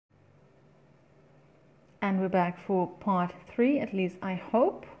And we're back for part 3, at least I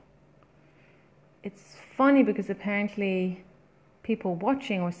hope. It's funny because apparently people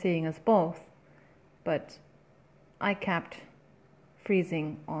watching or seeing us both, but I kept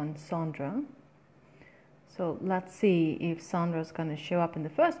freezing on Sondra. So let's see if Sondra's going to show up in the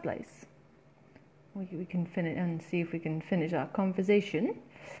first place. We can finish and see if we can finish our conversation.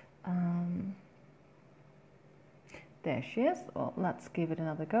 There she is. Well, let's give it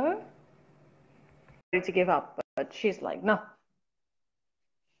another go. Ready to give up, but she's like, no.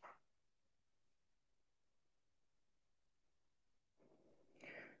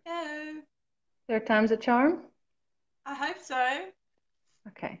 Hello. Third time's a charm? I hope so.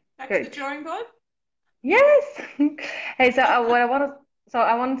 Okay, Back to the good. drawing board. Yes. Hey, so I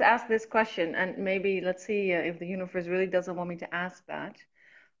wanted to ask this question, and maybe let's see if the universe really doesn't want me to ask that.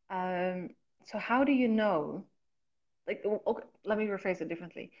 Um, so how do you know? Like, okay, let me rephrase it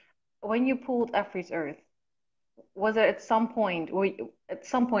differently. When you pulled Effrie's Earth, was there at some point were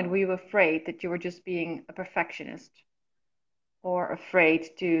you afraid that you were just being a perfectionist or afraid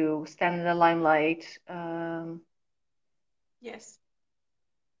to stand in the limelight? Yes.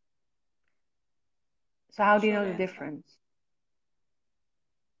 So how do you Short know the answer. difference?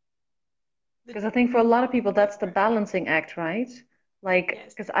 The, Because I think for a lot of people, that's the balancing act, right? Like,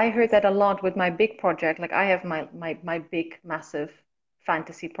 yes. because I heard Yes. that a lot with my big project. Like, I have my big, massive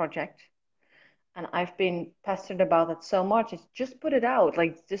fantasy project, and I've been pestered about it so much. It's just put it out.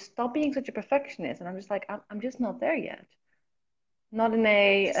 Like, just stop being such a perfectionist. And I'm just like, I'm just not there yet. Not in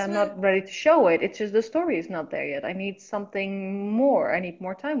a, This I'm was not ready to show it. It's just the story is not there yet. I need something more. I need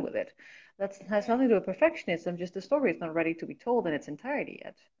more time with it. That has yeah. nothing to do with perfectionism. Just the story is not ready to be told in its entirety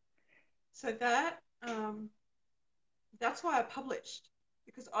yet. So that's why I published,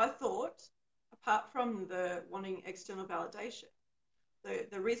 because I thought, apart from the wanting external validation,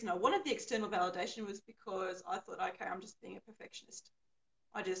 the reason I wanted the external validation was because I thought, okay, I'm just being a perfectionist.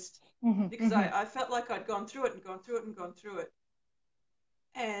 I just Hmm. because Hmm. I felt like I'd gone through it and gone through it and gone through it,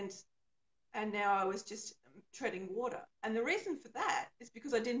 and now I was just treading water. And the reason for that is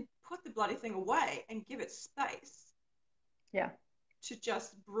because I didn't put the bloody thing away and give it space Yeah. to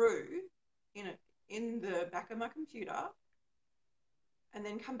just brew in it in the back of my computer and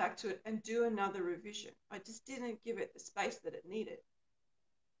then come back to it and do another revision. I just didn't give it the space that it needed.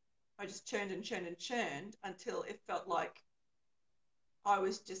 I just churned and churned and churned until it felt like I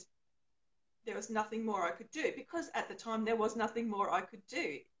was just there was nothing more I could do, because at the time there was nothing more I could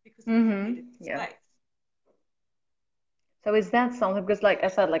do because it needed the Yeah. space. So is that something? Because, like I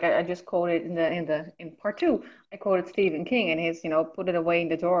said, like I just quoted in part 2, I quoted Stephen King, and he's put it away in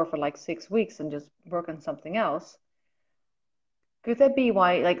the drawer for like 6 weeks and just work on something else. Could that be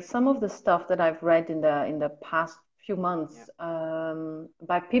why, like some of the stuff that I've read in the past few Yeah. months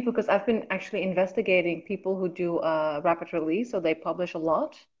by people, because I've been actually investigating people who do rapid release, so they publish a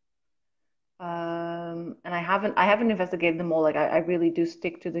lot. And I haven't investigated them all. Like I really do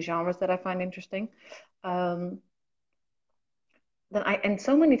stick to the genres that I find interesting. Um, then and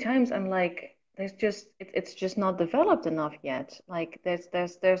so many times I'm like, it's just not developed enough yet. Like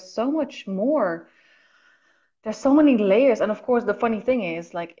there's so much more. There's so many layers. And of course, the funny thing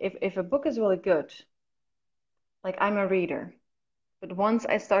is, like, if a book is really good, like I'm a reader, but once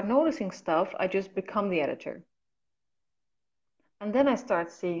I start noticing stuff, I just become the editor. And then I start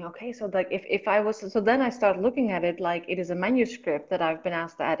seeing, okay, so like if I was, so then I start looking at it like it is a manuscript that I've been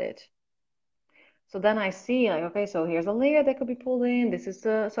asked to edit. So then I see like, okay, so here's a layer that could be pulled in. This is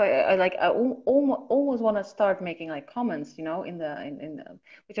the, so I like, almost want to start making like comments, in the,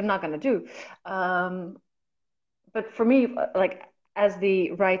 which I'm not going to do. Um, but for me, like as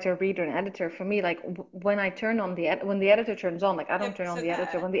the writer, reader, and editor, for me, like when I turn on when the editor turns on, like I don't Yep. turn on So the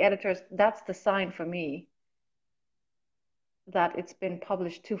editor. that When the editor's, that's the sign for me that it's been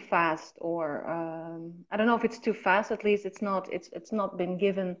published too fast, or I don't know if it's too fast. At least it's not been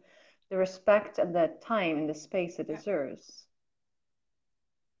given the respect and the time and the space it yeah. deserves.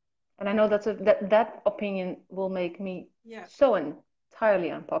 And I know that opinion will make me Yeah. so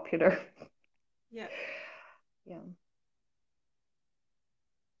entirely unpopular. Yeah. Yeah.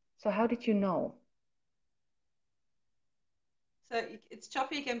 So how did you know? So it's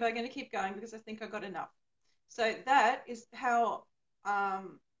choppy again, but I'm going to keep going because I think I got enough. So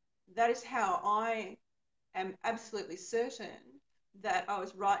um, that is how I am absolutely certain that I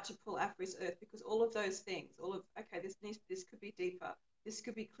was right to pull Afri's Earth, because all of those things, all of okay, this could be deeper, this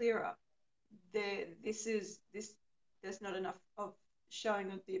could be clearer. This there's not enough of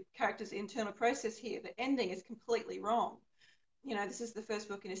showing the character's internal process here. The ending is completely wrong. This is the first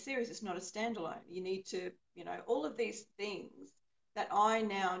book in a series. It's not a standalone. You need to, all of these things that I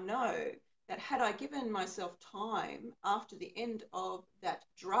now know that had I given myself time after the end of that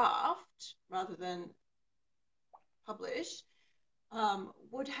draft, rather than publish,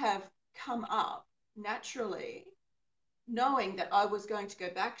 would have come up naturally, knowing that I was going to go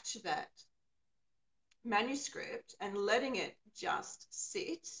back to that manuscript and letting it just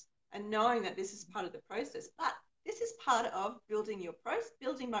sit, and knowing that this is part of the process. But this is part of building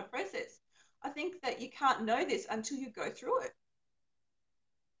my process. I think that you can't know this until you go through it.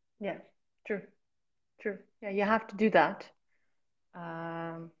 Yeah, true, true. Yeah, you have to do that.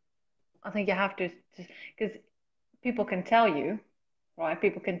 Um, I think you have to, because people can tell you, right?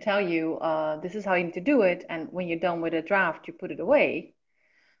 People can tell you, this is how you need to do it, and when you're done with a draft, you put it away.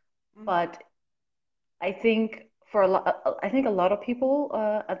 Mm, But I think I think a lot of people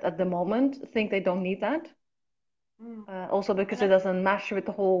at the moment think they don't need that. mm. Also because And it I, doesn't match with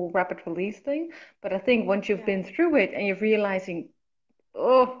the whole rapid release thing. But I think once you've yeah, been through it and you're realizing,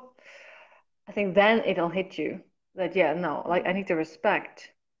 oh, I think then it'll hit you that, yeah, no, like I mm, need to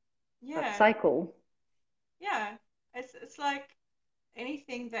respect that yeah, cycle. yeah. It's like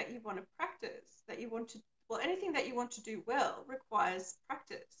anything that you want to practice, that you want to, well, anything that you want to do well requires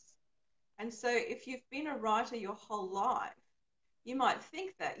practice. And so if you've been a writer your whole life, you might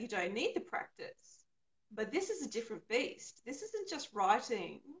think that you don't need the practice. But this is a different beast. This isn't just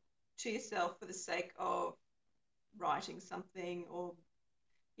writing to yourself for the sake of writing something, or,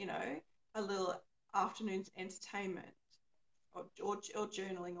 you know, a little afternoon's entertainment, or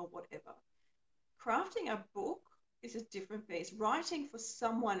journaling or whatever. Crafting a book is a different beast. Writing for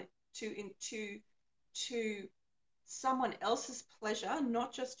someone to someone else's pleasure,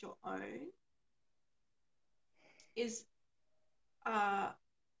 not just your own, is uh,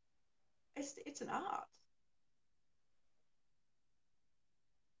 it's an art.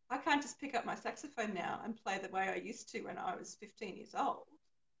 I can't just pick up my saxophone now and play the way I used to when I was 15 years old,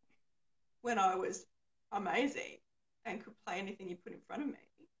 when I was amazing and could play anything you put in front of me.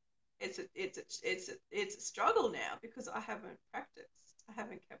 It's a struggle now because I haven't practiced. I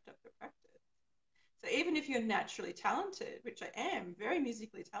haven't kept up the practice. So even if you're naturally talented, which I am, very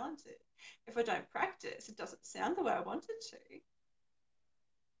musically talented, if I don't practice, it doesn't sound the way I want it to.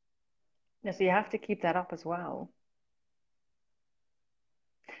 Yeah, so you have to keep that up as well.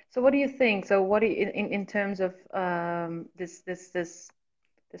 So what do you think? So what do you, in terms of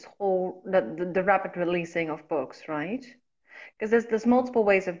this whole the rapid releasing of books, right? Because there's multiple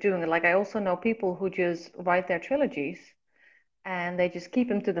ways of doing it. Like I also know people who just write their trilogies and they just keep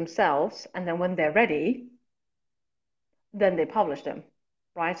them to themselves, and then when they're ready, then they publish them,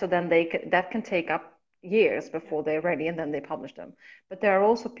 right? So then that can take up years Yeah, before they're ready, and then they publish them. But there are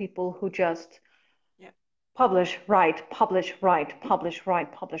also people who just yeah. publish, write, publish, write, publish,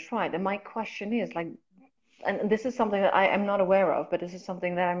 write, publish, write. And my question is like, and this is something that I am not aware of, but this is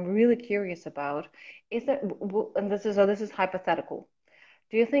something that I'm really curious about. Is that, and this is hypothetical.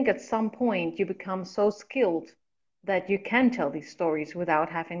 Do you think at some point you become so skilled that you can tell these stories without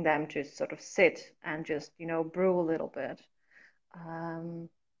having them just sort of sit and just, brew a little bit? Um,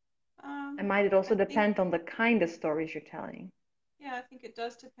 and might it I also think, depend on the kind of stories you're telling? yeah, I think it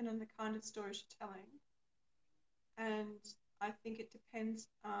does depend on the kind of stories you're telling. And I think it depends,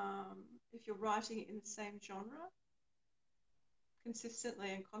 if you're writing in the same genre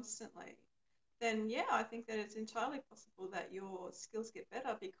consistently and constantly, then yeah, I think that it's entirely possible that your skills get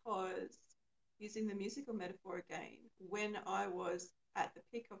better because, using the musical metaphor again, when I was at the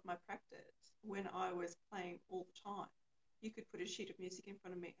peak of my practice, when I was playing all the time, you could put a sheet of music in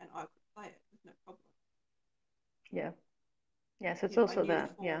front of me and I could play it with no problem. Yeah. Yeah. So it's I also knew the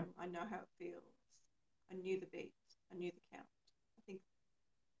that. Yeah. form, I know how it feels, I knew the beats, I knew the count. I think,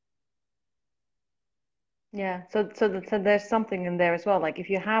 Yeah. So there's something in there as well. Like if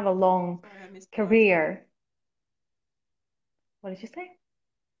you have a long sorry, I missed the last bit. career, what did you say?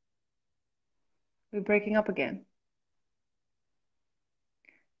 We're breaking up again.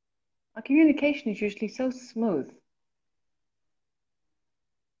 Our communication is usually so smooth.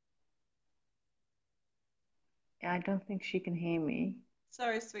 Yeah, I don't think she can hear me.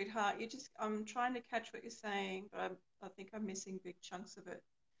 Sorry, sweetheart. I'm trying to catch what you're saying, but I think I'm missing big chunks of it.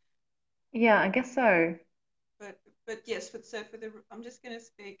 Yeah, I guess so. But yes, I'm just going to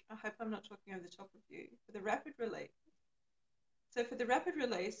speak. I hope I'm not talking over the top of you. For the rapid release. So for the rapid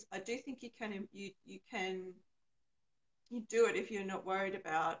release, I do think you do it if you're not worried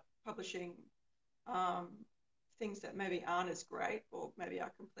about publishing, um, things that maybe aren't as great or maybe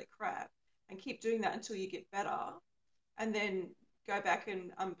are complete crap, and keep doing that until you get better, and then go back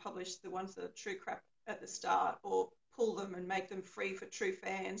and publish the ones that are true crap at the start, or pull them and make them free for true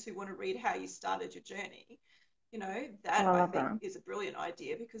fans who want to read how you started your journey. Oh, That I I love think that. is a brilliant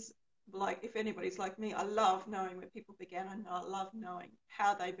idea, because like if anybody's like me, I love knowing where people began and I love knowing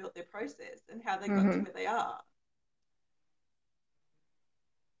how they built their process and how they got to Hmm. where they are.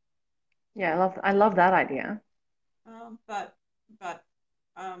 Yeah, I love that idea. But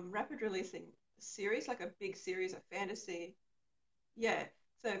rapid releasing series, like a big series of fantasy, yeah.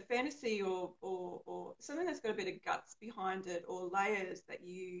 So fantasy or something that's got a bit of guts behind it, or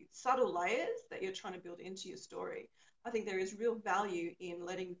subtle layers that you're trying to build into your story. I think there is real value in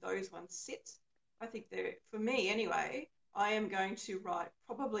letting those ones sit. I think there, for me anyway, I am going to write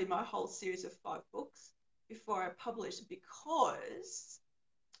probably my whole series of 5 books before I publish because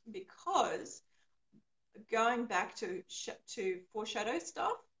going back to foreshadow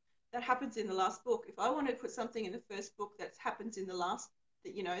stuff that happens in the last book. If I want to put something in the first book that happens in the last,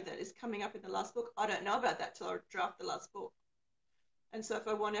 that that is coming up in the last book, I don't know about that till I draft the last book. And so if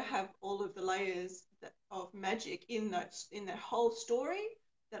I want to have all of the layers of magic in that whole story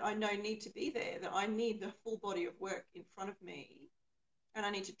that I know need to be there, that I need the full body of work in front of me, and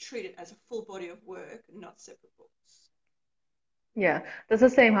I need to treat it as a full body of work, not separate books. Yeah, that's the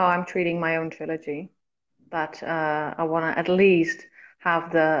same how I'm treating my own trilogy. That I want to at least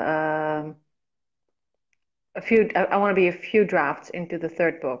have a few. I want to be a few drafts into the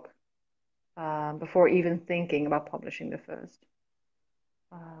third book before even thinking about publishing the first.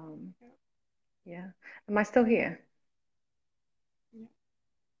 Um, Yeah, yeah. Am I still here? yeah.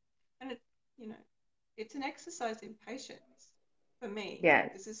 And you know, it's an exercise in patience for me Yeah.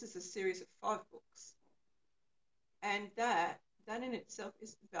 because this is a series of 5 books, and that in itself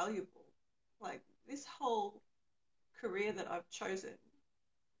is valuable. Like this whole career that I've chosen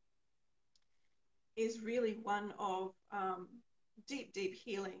is really one of deep, deep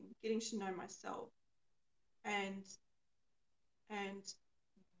healing, getting to know myself, and and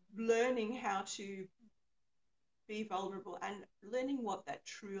learning how to be vulnerable and learning what that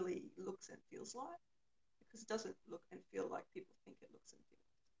truly looks and feels like because it doesn't look and feel like people think it looks and feels.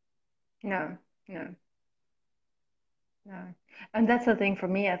 No. No. No. And that's the thing for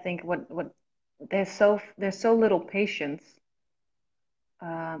me. I think what there's so little patience,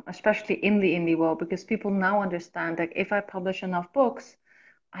 especially in the indie world, because people now understand that if I publish enough books,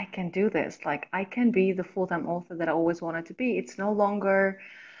 I can do this. Like I can be the full-time author that I always wanted to be. It's no longer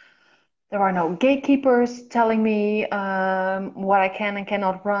there are no gatekeepers telling me what I can and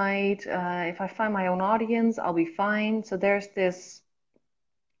cannot write. If I find my own audience, I'll be fine. So there's this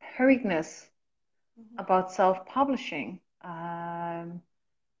hurriedness Mm-hmm. about self-publishing.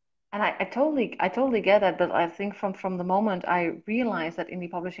 And I totally get that, but I think from the moment I realized that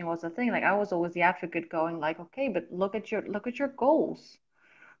indie publishing was a thing, like I was always the advocate going like, okay, but look at your goals.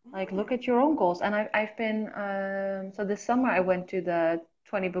 Like look Mm. at your own goals. And I've been so this summer I went to the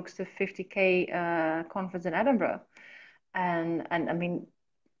 20 books to 50K conference in Edinburgh. And I mean,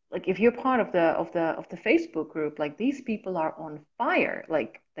 like if you're part of the Facebook group, like these people are on fire.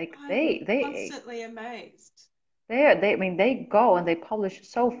 Like I'm they constantly amazed. they I mean they go and they publish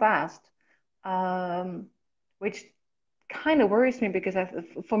so fast, um, which kind of worries me because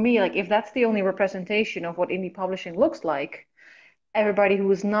for me, like if that's the only representation of what indie publishing looks like, everybody who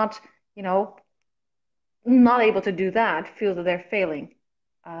is not, you know, not able to do that feels that they're failing.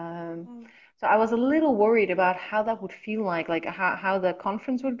 Um, Mm. so I was a little worried about how that would feel like how the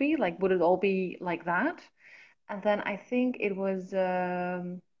conference would be, like would it all be like that? And then I think it was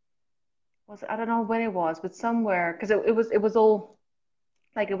I don't know when it was, but somewhere because it was all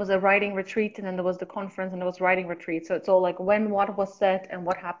like it was a writing retreat and then there was the conference and there was writing retreat. So it's all like when what was said and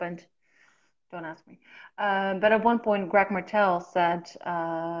what happened. Don't ask me. But at one point, Greg Martel said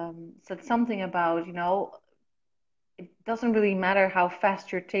something about, it doesn't really matter how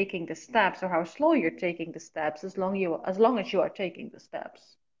fast you're taking the steps or how slow you're taking the steps, as long as you are taking the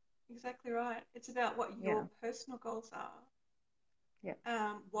steps. Exactly right. It's about what Yeah, your personal goals are. yeah,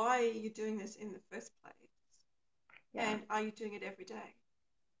 Why are you doing this in the first place? yeah. And are you doing it every day?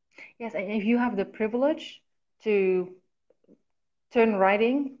 Yes, and if you have the privilege to turn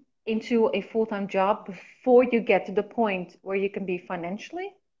writing into a full-time job before you get to the point where you can be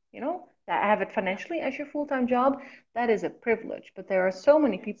financially, that have it Yeah, financially as your full-time job, that is a privilege. But there are so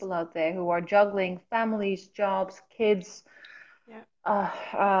many yes, people out there who are juggling families, jobs, kids, yeah, uh,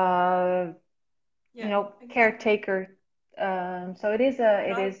 uh, yeah, exactly. caretaker. So it is a,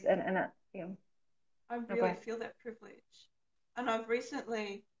 And it is an I no, go really ahead. feel that privilege. And I've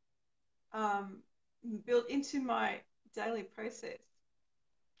recently um, built into my daily process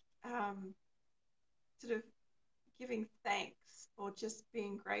um, sort of giving thanks or just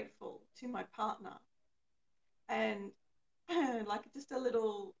being grateful to my partner and like just a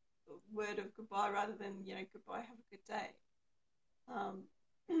little word of goodbye rather than goodbye, have a good day. um,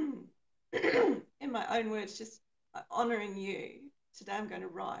 in my own words, just honoring you. Today I'm going to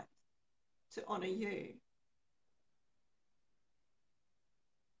write to honor you.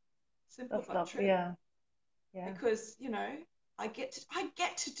 Simple That's but love. true. Yeah. Yeah. Because, I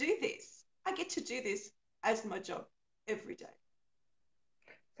get to do this. I get to do this as my job every day.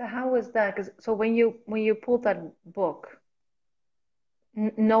 So how was that? Because so when you pulled that book,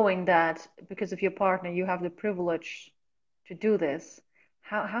 knowing that because of your partner you have the privilege to do this,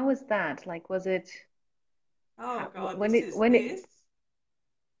 how is that? Like, was it Oh God, when this it is when it this.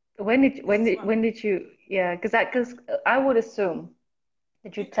 when did This when is did one. when did you yeah? Because I would assume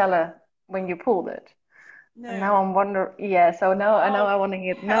that you tell her when you pulled it. And now No. I'm wondering, yeah. So now I Oh, want to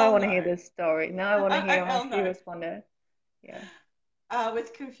hear. Now I hell want to hear no. this story. Now I want to hear how Hell she no. responded. Yeah.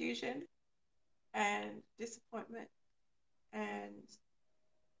 With confusion and disappointment and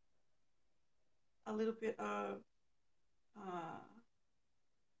a little bit of uh,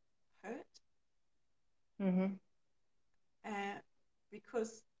 hurt, Mhm. and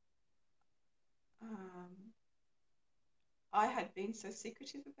because um, I had been so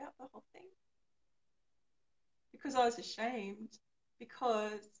secretive about the whole thing, because I was ashamed,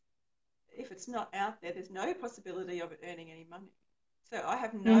 because if it's not out there, there's no possibility of it earning any money. So I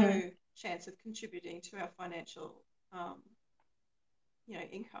have Mhm. no chance of contributing to our financial, um,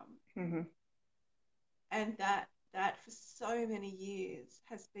 income. Mhm. And that for so many years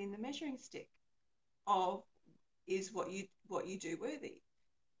has been the measuring stick of, is what you do worthy.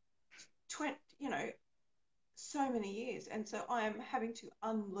 20, so many years, and so I am having to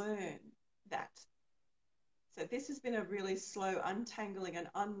unlearn that. So this has been a really slow untangling and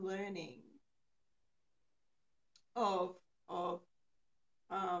unlearning of of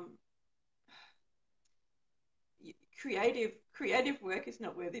um, creative work is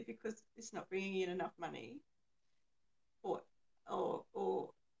not worthy because it's not bringing in enough money, or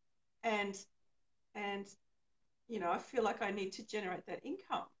or and and I feel like I need to generate that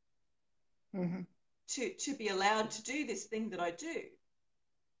income Mhm. to be allowed to do this thing that I do,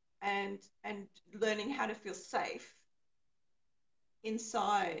 and learning how to feel safe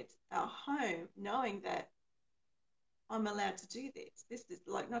inside our home, knowing that I'm allowed to do this. This is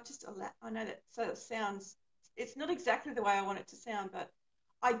like not just allowed. I know that, so it sounds. It's not exactly the way I want it to sound, but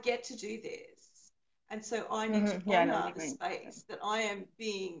I get to do this, and so I need to Mhm. Yeah, I know what honor you the mean. space that I am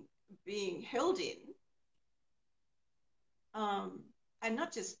being held in, um, and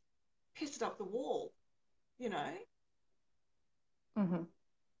not just piss it up the wall, you know. Mhm.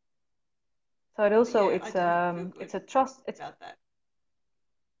 So it But also yeah, I didn't feel it's good a trust. It's about that.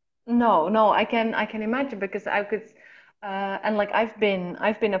 no, I can imagine because I could and like I've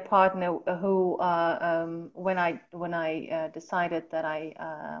been a partner who when I decided that I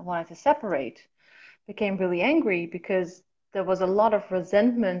wanted to separate became really angry because there was a lot of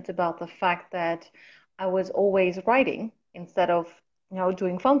resentment about the fact that I was always writing instead of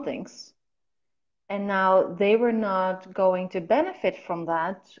doing fun things. And now they were not going to benefit from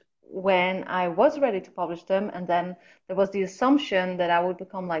that when I was ready to publish them. And then there was the assumption that I would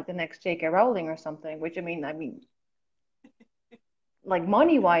become like the next J.K. Rowling or something, which I mean, like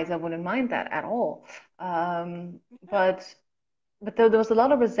money wise, I wouldn't mind that at all. Um, No, but there was a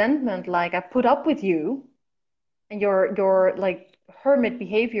lot of resentment, like I put up with you and your mm, like hermit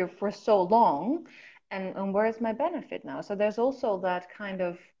behavior for so long, and where's my benefit now? So there's also that yeah, kind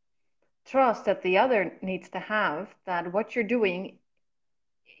of trust that the other needs to have that what you're doing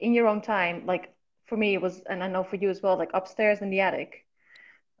in your own time, like for me it was, and I know for you as well, like upstairs in the attic,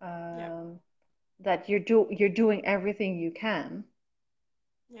 yeah, um, that you're doing everything you can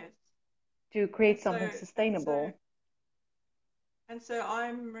yes. to And create so something and so sustainable. and so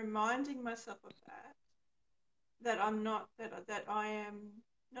I'm reminding myself of that, that I am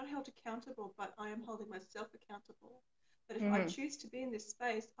not held accountable, but I am holding myself accountable. That if I Hmm. choose to be in this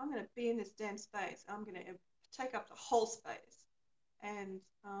space, I'm going to be in this damn space. I'm going to take up the whole space, and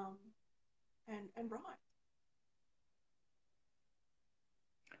write.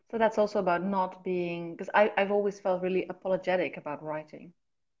 So that's also about not being, because I've always felt really apologetic about writing.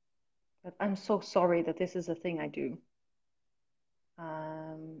 But I'm so sorry that this is a thing I do.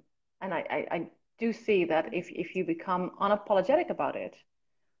 Um, and I do see that if you become unapologetic about it,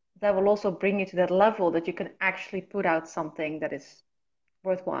 that will also bring you to that level that you can actually put out something that is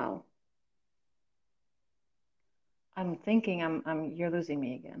worthwhile. I'm thinking you're losing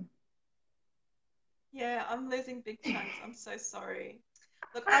me again. Yeah, I'm losing big chunks. I'm so sorry.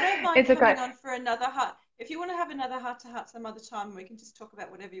 Look, I don't mind It's okay. coming on for another heart. If you want to have another heart to heart some other time, we can just talk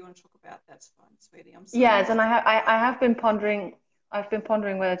about whatever you want to talk about. That's fine, sweetie. I'm sorry Yes, this and has been I hard. have been pondering. I've been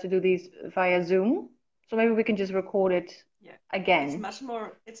pondering whether to do these via Zoom. So maybe we can just record it Yeah. again.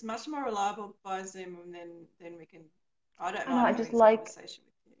 It's much more reliable by Zoom than we can. I don't I know mind I having just this like conversation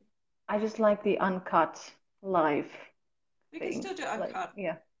with you. the uncut live We can thing. still do Like, uncut.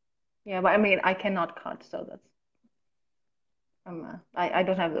 yeah. Yeah, but I mean I cannot cut, so that's I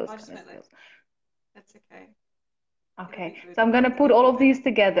don't have those I kind just of meant like skills. that's okay. It'll Okay. be good. So I'm gonna put all of these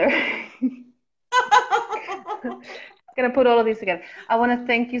together. Gonna put all of these together. I want to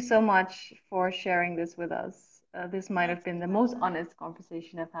thank you so much for sharing this with us. This might have That's been the my most pleasure. honest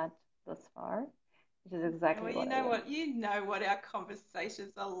conversation I've had thus far, which is Yeah, exactly well, what I want. you know what our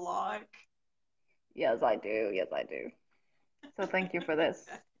conversations are like. Yes, I do. Yes, I do. So thank you for this.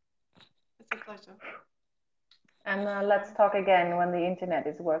 It's a pleasure. And All let's right. talk again when the internet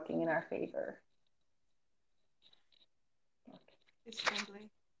is working in our favor. It's friendly.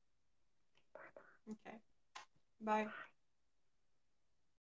 Okay. Bye.